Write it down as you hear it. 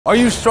Are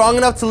you strong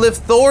enough to lift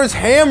Thor's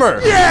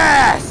hammer?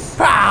 Yes!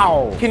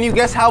 Pow! Can you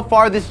guess how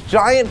far this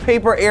giant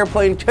paper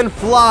airplane can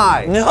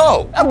fly?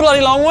 No, a bloody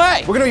long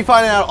way. We're gonna be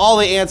finding out all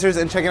the answers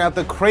and checking out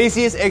the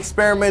craziest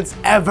experiments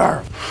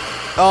ever.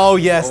 Oh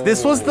yes,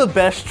 this was the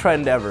best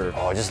trend ever.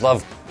 Oh, I just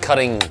love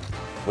cutting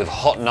with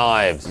hot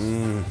knives.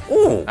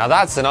 Ooh, now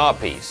that's an art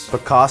piece.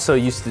 Picasso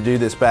used to do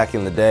this back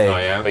in the day. Oh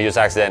yeah? But you just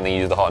accidentally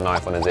used the hot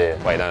knife on his ear.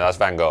 Wait, no, that's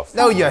Van Gogh.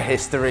 Know your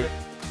history.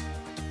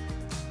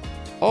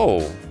 Oh,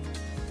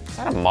 is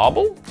that a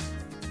marble?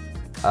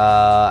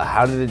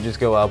 How did it just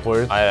go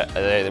upwards?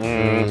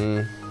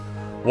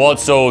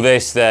 What's all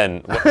this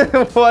then?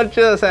 What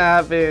just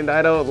happened?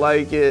 I don't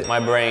like it. My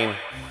brain.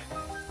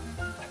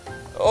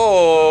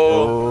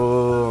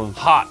 Oh,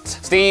 hot.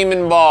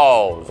 Steaming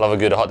balls. Love a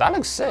good hot, that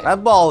looks sick.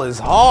 That ball is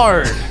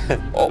hard.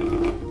 Oh.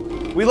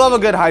 We love a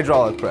good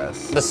hydraulic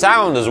press. The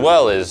sound as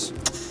well is.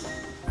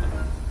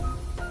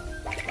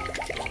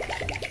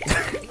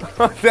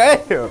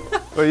 Damn.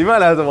 Well, you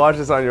might have to watch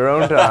this on your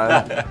own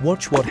time.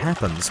 Watch what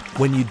happens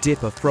when you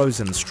dip a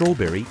frozen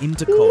strawberry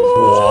into cold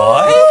water.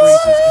 What?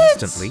 It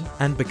freezes instantly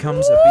and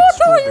becomes a big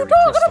strawberry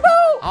crystal.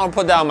 I want to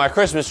put down my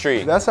Christmas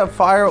tree. That's a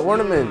fire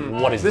ornament.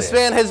 What is this? This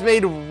man has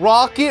made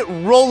rocket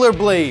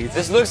rollerblades.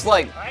 This looks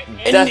like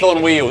death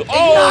on wheels.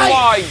 Oh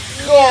my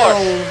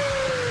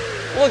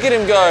gosh! Look at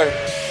him go.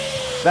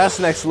 That's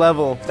next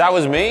level. If that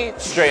was me,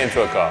 straight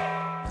into a car.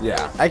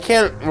 Yeah. I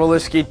can't roller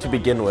skate to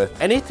begin with.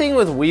 Anything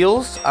with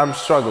wheels, I'm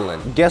struggling.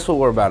 Guess what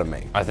we're about to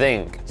make? I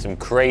think some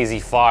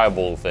crazy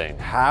fireball thing.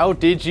 How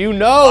did you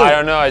know? I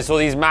don't know, I saw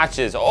these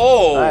matches. Oh!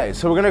 All right,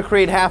 so we're gonna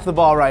create half the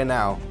ball right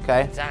now,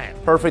 okay? Damn.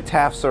 Perfect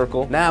half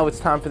circle. Now it's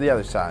time for the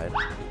other side.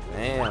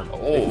 Damn.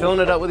 They're filling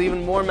it up with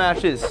even more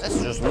matches.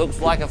 This just looks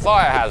like a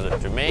fire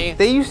hazard to me.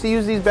 They used to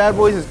use these bad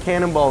boys as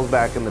cannonballs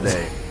back in the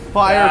day.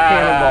 Fire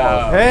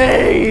cannonballs.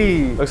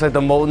 Hey! Looks like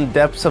the molten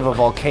depths of a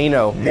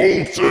volcano.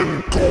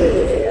 Molten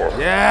core.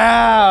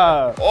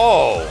 Yeah!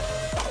 Oh!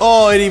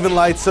 Oh, it even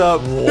lights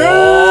up. What?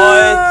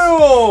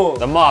 Damn!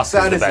 The mask is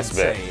That the is best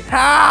insane. bit.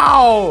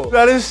 How?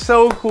 That is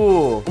so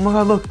cool. Oh my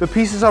god, look, the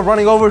pieces are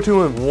running over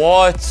to him.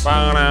 What?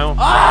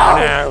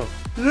 Oh!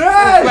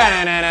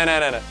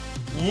 Yes!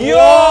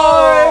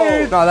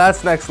 Yo! No,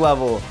 that's next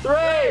level.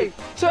 3,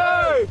 2,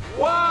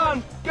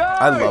 1, go!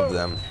 I love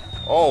them.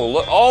 Oh,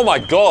 look. Oh my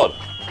god.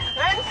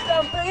 And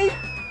Stumpy.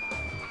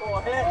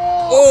 Forehead.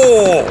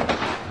 Oh!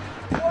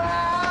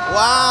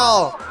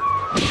 Wow.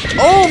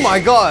 Oh my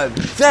god.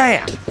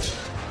 Damn!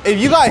 If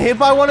you got hit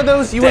by one of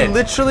those, you Dead. would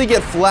literally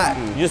get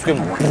flattened. You just go.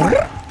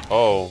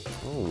 Oh.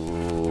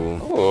 Ooh.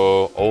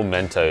 Oh, old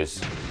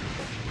Mentos.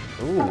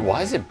 Ooh,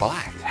 why is it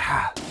black?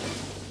 Yeah.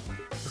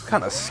 It's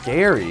kind of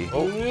scary.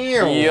 Oh,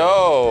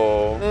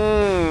 yo.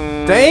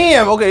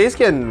 Damn, okay, it's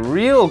getting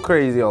real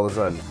crazy all of a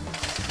sudden.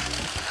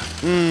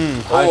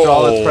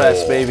 Hydraulic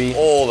press, baby.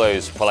 All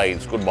those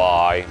plates,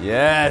 goodbye.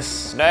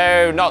 Yes.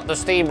 No, not the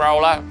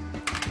steamroller.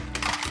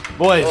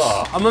 Boys,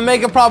 I'm gonna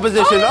make a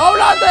proposition. Oh,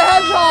 not the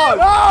hedgehog!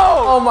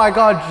 No! Oh my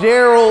god,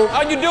 Gerald.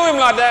 How'd you do him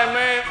like that,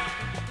 man?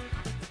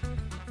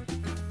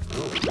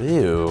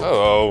 Ew.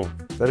 Oh.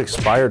 That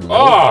expired milk.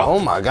 Oh. Oh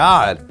my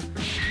god.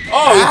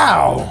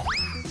 Oh. Ow.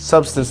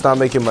 Substance not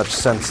making much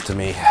sense to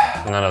me.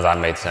 None of that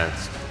made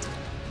sense.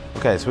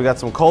 Okay, so we got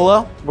some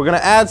cola. We're gonna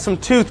add some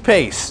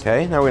toothpaste.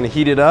 Okay, now we're gonna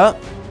heat it up.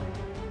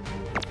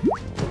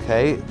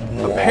 Okay,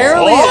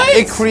 apparently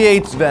it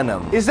creates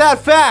venom. Is that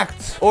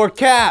fact or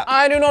cap?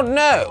 I do not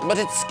know, but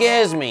it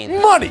scares me.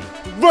 Money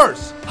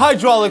versus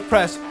hydraulic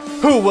press.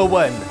 Who will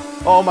win?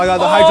 Oh my god,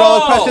 the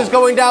hydraulic press is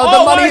going down. Oh,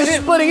 The money why is is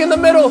it- splitting in the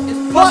middle.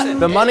 busting.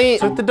 The money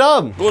took the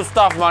dub. Good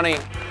stuff, money.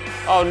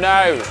 Oh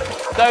no.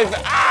 Those.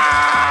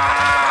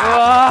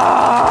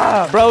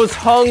 Ah, bro's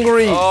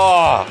hungry.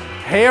 Oh.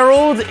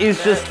 Harold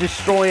is just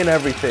destroying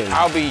everything.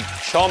 I'll be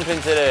chomping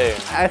today.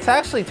 It's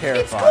actually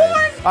terrifying.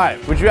 All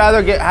right, would you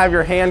rather have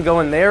your hand go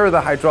in there or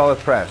the hydraulic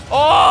press?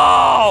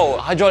 Oh!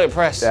 Hydraulic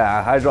press.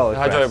 Yeah, hydraulic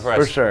press.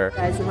 For sure.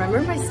 Guys, remember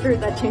my skirt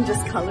that changes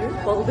color?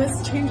 Well,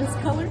 this changes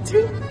color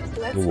too.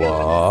 Let's go.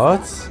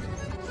 What?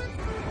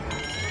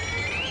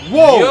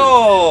 Whoa!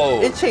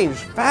 Yo! It changed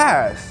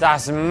fast.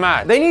 That's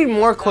mad. They need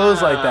more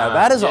clothes like that.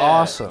 That is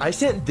awesome. I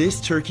sent this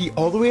turkey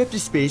all the way up to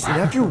space,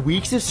 and after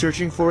weeks of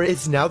searching for it,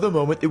 it's now the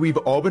moment that we've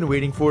all been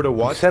waiting for to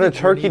watch. Sent a the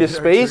turkey journey to that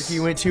our space? Turkey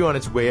went to on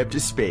its way up to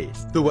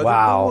space. The weather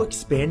Wow. ball will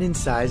expand in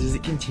size as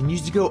it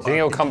continues to go up. think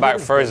it'll come until back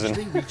it frozen?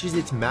 eventually reaches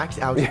its max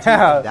altitude.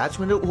 Yeah. And that's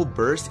when it will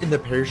burst and the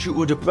parachute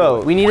will deploy.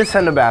 Bro, we need to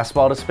send a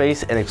basketball to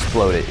space and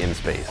explode it in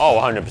space. Oh,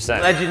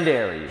 100%.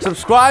 Legendary.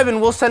 Subscribe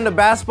and we'll send a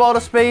basketball to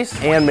space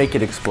and make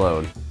it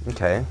explode.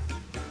 Okay.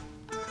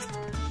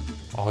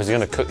 Oh, is he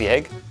gonna cook the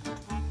egg?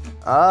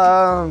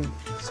 So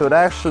it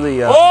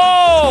actually,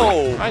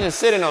 Oh! I'm just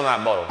sitting on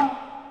that bottle.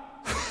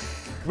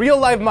 real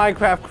life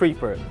Minecraft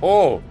creeper.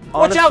 Oh.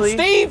 Watch out, Honestly-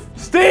 Steve!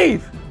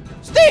 Steve!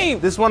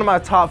 Steve! This is one of my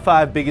top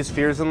 5 biggest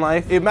fears in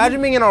life.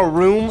 Imagine being in a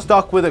room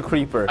stuck with a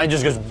creeper. And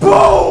just goes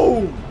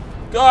Boom!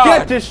 God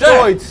Get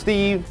destroyed,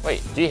 Steve.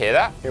 Wait, do you hear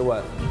that? Hear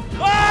what?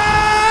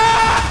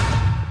 Ah!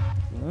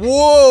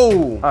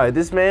 Whoa! All right,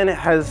 this man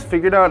has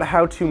figured out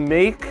how to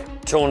make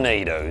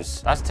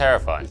tornadoes. That's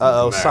terrifying.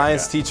 Uh-oh,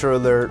 science teacher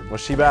alert.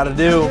 What's she about to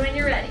do? When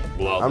you're ready.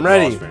 I'm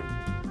ready.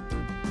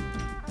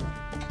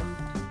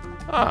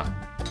 Ah,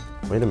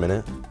 Wait a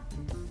minute.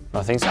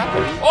 nothing's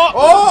happened.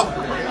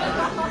 Oh!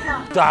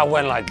 That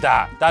went like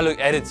that. That looked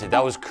edited.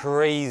 That was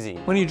crazy.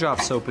 When you drop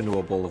soap into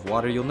a bowl of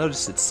water, you'll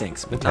notice it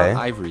sinks, but Okay.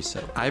 not ivory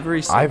soap.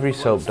 Ivory soap. Ivory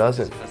soap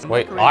doesn't.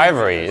 Wait,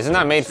 ivory? Isn't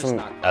that made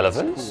from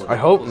elephants? I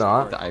hope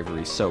not. The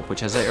ivory soap,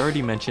 which, as I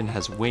already mentioned,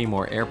 has way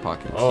more air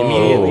pockets.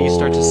 Immediately, you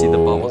start to see the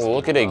bubbles. Oh,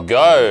 look at it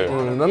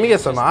go. Let me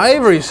get some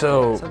ivory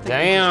soap.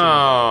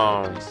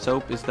 Damn.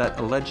 Soap is that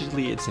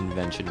allegedly its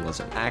invention was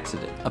an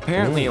accident.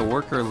 Apparently, a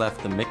worker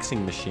left the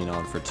mixing machine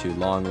on for too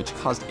long, which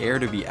caused air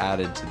to be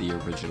added to the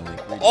original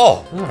ingredient.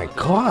 Oh, Oh my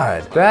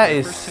god, that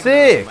is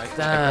sick. I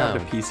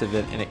grabbed a piece of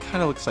it, and it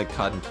kind of looks like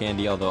cotton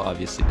candy, although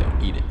obviously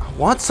don't eat it.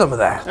 Want some of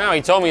that? now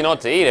he told me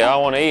not to eat it. I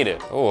want to eat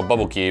it. Oh, a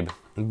bubble cube.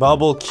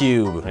 Bubble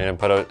cube. I'm gonna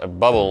put a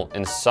bubble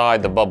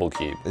inside the bubble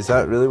cube. Is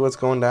that really what's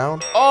going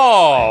down?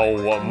 Oh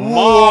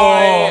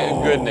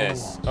my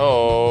goodness. Oh,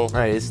 All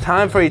right, it's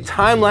time for a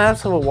time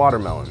lapse of a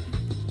watermelon.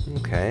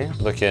 Okay.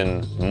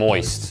 looking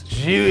moist.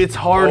 It's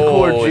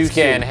hardcore Oh, juicy. it's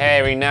getting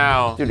hairy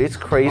now. Dude, it's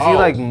crazy. Oh.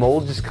 Like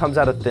mold just comes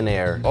out of thin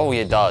air. Oh,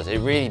 it does. It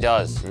really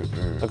does.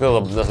 Look at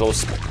all the little.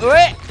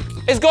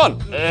 It's gone.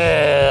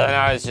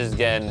 Now it's just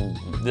getting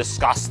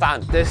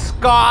disgusting.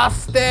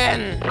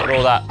 Disgusting. Look at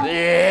all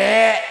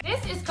that.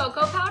 This is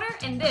cocoa powder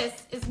and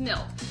this is milk.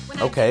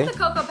 When Okay. I put the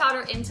cocoa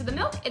powder into the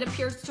milk, it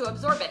appears to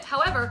absorb it.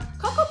 However,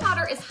 cocoa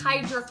powder is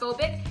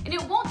hydrophobic and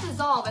it won't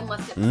dissolve unless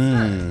it's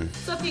stirred.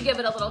 So if you give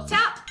it a little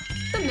tap,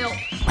 the milk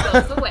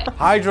goes away.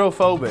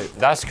 Hydrophobic.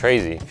 That's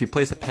crazy. If you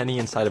place a penny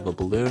inside of a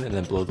balloon and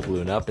then blow the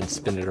balloon up and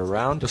spin it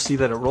around, you'll see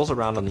that it rolls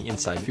around on the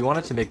inside. If you want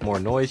it to make more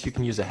noise, you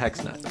can use a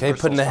hex nut. Okay,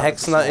 putting a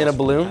hex nut in a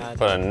balloon.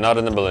 Put a nut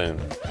in the balloon.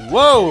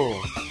 Whoa!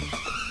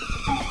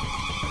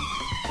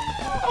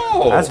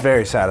 Oh, That's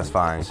very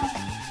satisfying.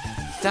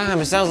 damn!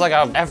 It sounds like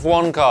a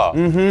F1 car.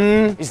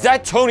 Is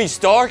that Tony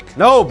Stark?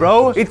 No,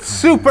 bro, it's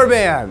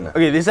Superman.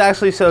 Okay, this is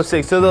actually so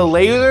sick. So the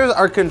lasers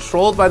are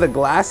controlled by the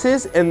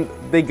glasses and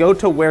they go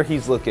to where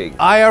he's looking.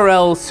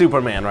 IRL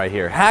Superman right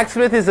here.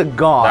 Hacksmith is a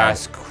god.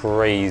 That's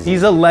crazy.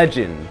 He's a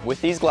legend. With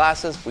these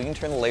glasses, we can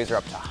turn the laser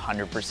up to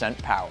 100%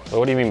 power.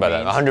 What do you mean by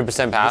that?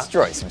 100% power?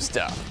 Destroy some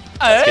stuff.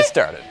 Let's get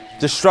started.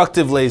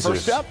 Destructive lasers.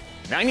 First up,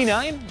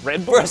 99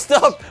 Red Bull. First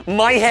up,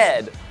 my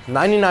head.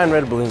 99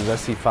 red balloons,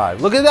 SC5.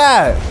 Look at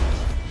that.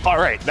 All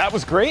right, that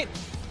was great,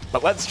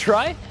 but let's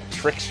try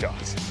trick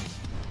shots.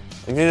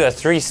 You do a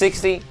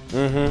 360?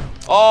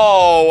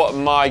 Oh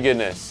my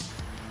goodness.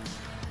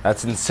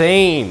 That's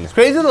insane. It's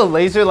crazy the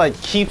laser like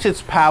keeps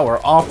its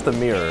power off the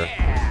mirror.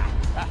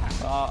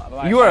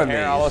 You are My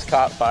hair amazed. almost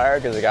caught fire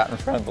because I got in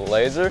front of the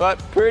laser, but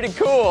pretty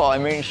cool. I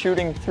mean,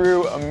 shooting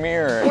through a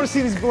mirror. I want to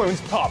see these balloons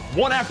pop,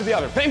 one after the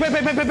other. Bang, bang,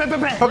 bang, bang, bang, bang,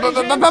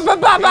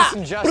 bang.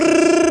 Some justice.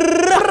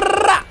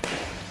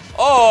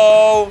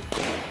 Oh.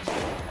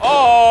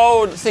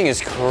 Oh, this thing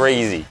is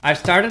crazy. I've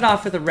started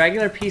off with a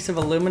regular piece of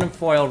aluminum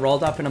foil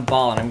rolled up in a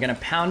ball, and I'm gonna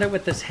pound it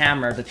with this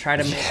hammer to try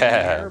to make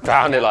Yeah,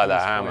 pound it like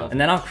that hammer. and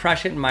then I'll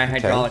crush it in my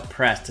hydraulic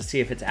press to see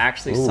if it's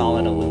actually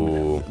solid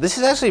aluminum. This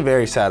is actually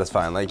very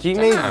satisfying. Like he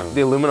made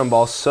the aluminum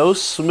ball so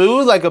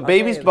smooth like a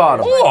baby's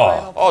bottom.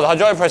 Oh, the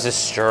hydraulic press is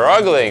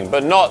struggling,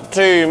 but not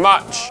too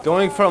much.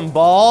 Going from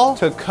ball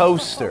to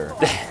coaster.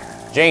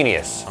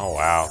 Genius. Oh,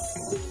 wow.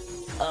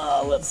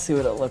 Let's see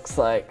what it looks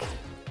like.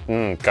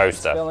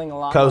 Coaster. Feeling a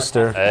lot.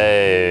 Coaster.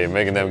 Hey,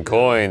 making them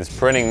coins,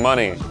 printing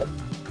money.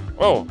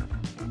 Oh.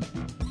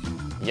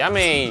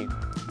 Yummy.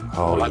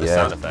 Oh, I like the yeah.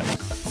 sound effect.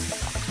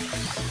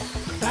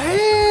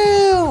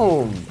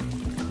 Damn.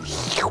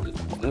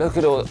 Look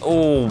at all,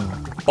 oh,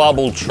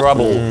 bubble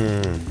trouble.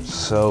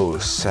 So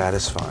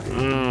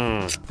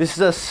satisfying. This is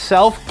a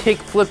self-kick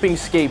flipping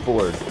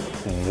skateboard.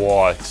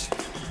 What?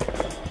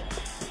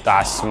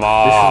 That's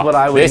smart. This is what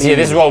I would Yeah, need.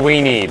 this is what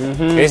we need.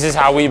 This is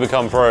how we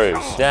become pros.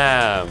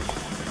 Damn.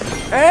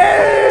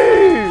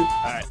 Hey!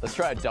 All right, let's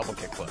try a double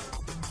kickflip.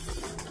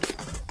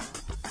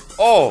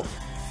 Oh.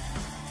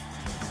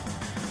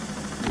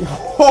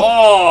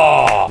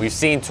 Oh. We've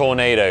seen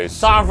tornadoes.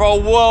 Time for a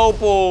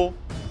whirlpool.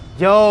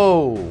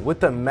 Yo, with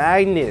the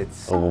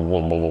magnets.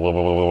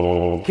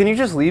 Can you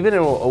just leave it and it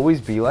will always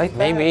be like that?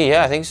 Maybe,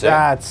 yeah, I think so.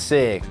 That's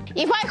sick.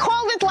 If I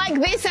hold it like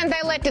this and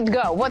I let it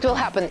go, what will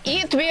happen?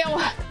 It will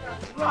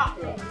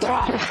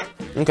drop.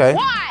 Okay.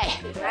 Why?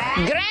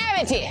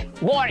 Gravity.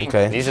 Boring.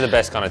 Okay. These are the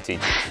best kind of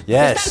teachers. Start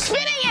Yes.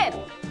 spinning it.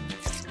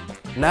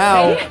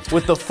 Now,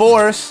 with the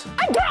force,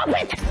 I drop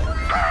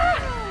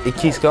it. it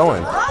keeps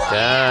going.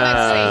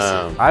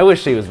 Damn. I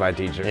wish she was my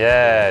teacher.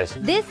 Yes.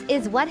 This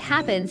is what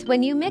happens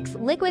when you mix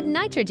liquid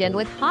nitrogen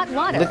with hot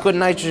water. Liquid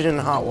nitrogen and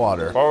hot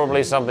water.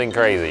 Probably something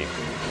crazy.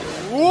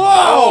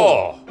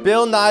 Whoa!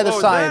 Bill Nye the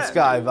Science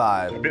Guy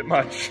vibe. A bit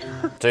much.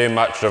 Too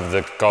much of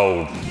the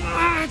gold.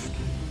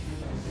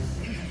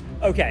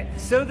 Okay,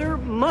 so there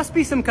must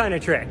be some kind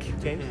of trick.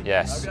 James?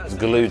 Yes, it's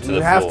glued to the You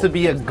floor. have to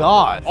be a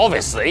god.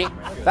 Obviously.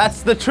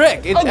 That's the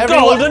trick. It's A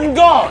golden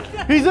god.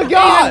 He's a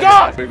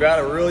god. We've got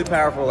a really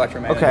powerful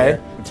electromagnet. Okay.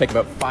 here. take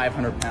about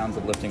 500 pounds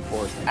of lifting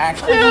force.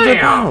 Actually,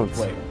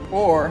 wait.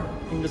 Or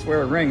you can just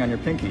wear a ring on your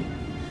pinky.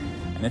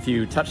 And if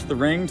you touch the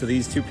ring to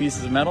these two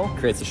pieces of metal, it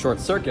creates a short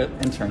circuit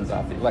and turns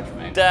off the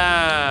electromagnet.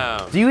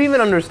 Damn. Do you even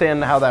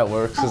understand how that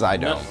works? Because I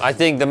don't. I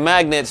think the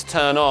magnets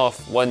turn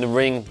off when the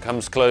ring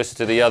comes close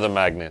to the other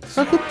magnets.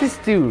 Look at this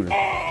dude.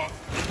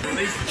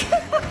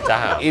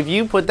 Damn. If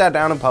you put that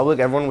down in public,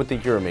 everyone would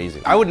think you're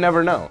amazing. I would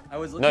never know.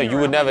 No, you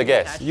would never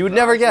guess. You would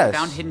never guess.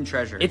 Found hidden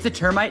treasure. It's a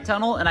termite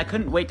tunnel, and I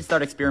couldn't wait to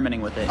start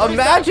experimenting with it.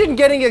 Imagine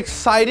getting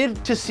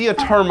excited to see a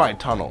termite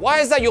tunnel. Why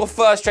is that your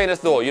first train of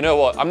thought? You know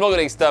what? I'm not going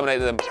to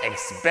exterminate them.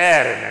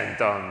 Experiment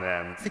on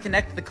them. To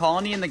connect the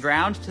colony in the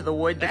ground to the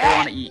wood that they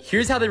want to eat.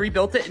 Here's how they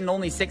rebuilt it in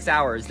only 6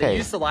 hours. They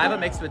used saliva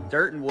mixed with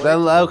dirt and wood. That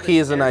low-key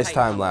is a nice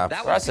time lapse.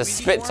 That's a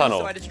spit tunnel.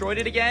 So I destroyed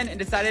it again and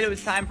decided it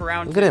was time for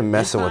round 2. Look at him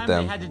messing with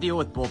them. They had to deal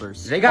with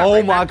boulders.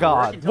 Oh my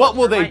god. What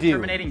will they do?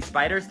 Terminating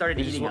spiders started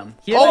eating them.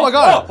 Oh my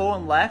god. Full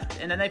and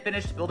left, and then they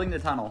finished building the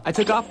tunnel. I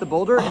took off the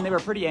boulder, and they were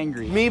pretty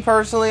angry. Me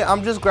personally,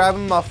 I'm just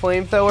grabbing my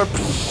flamethrower.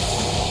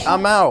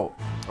 I'm out.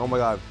 Oh my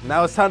god.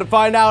 Now it's time to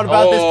find out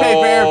about this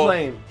paper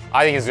airplane.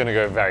 I think it's gonna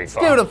go very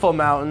far. Beautiful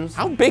mountains.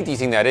 How big do you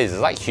think that is? Is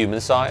it like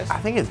human size? I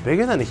think it's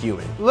bigger than a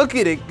human. Look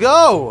at it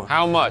go.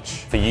 How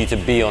much for you to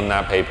be on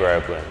that paper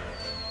airplane?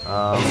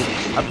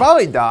 I'd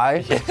probably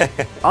die.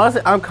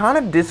 Honestly, I'm kind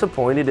of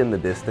disappointed in the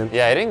distance.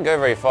 Yeah, it didn't go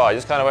very far. It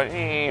just kind of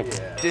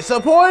went,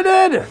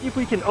 Disappointed! If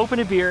we can open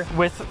a beer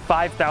with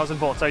 5,000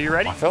 volts. Are you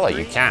ready? I feel like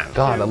you can.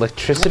 God,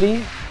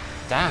 electricity?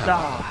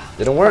 Damn.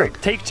 Didn't work.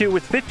 Take 2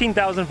 with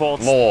 15,000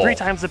 volts. More. 3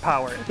 times the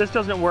power. This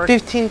doesn't work.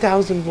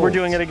 15,000 volts. We're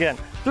doing it again.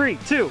 3,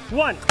 2,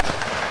 1.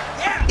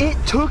 It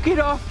took it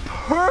off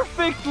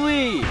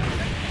perfectly.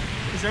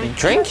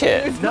 Drink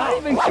it. It's not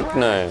even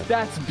No.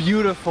 That's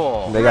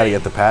beautiful. They gotta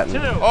get the patent.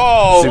 2.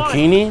 Oh.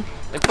 Zucchini?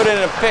 They put it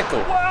in a pickle.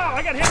 Wow,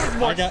 I got hit with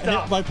more stuff.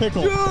 Hit by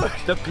pickle. Dude,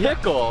 the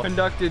pickle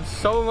conducted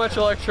so much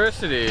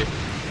electricity.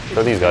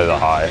 So these guys are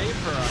high.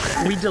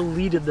 We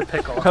deleted the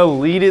pickle.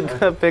 Deleted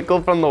the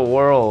pickle from the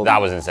world. That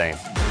was insane.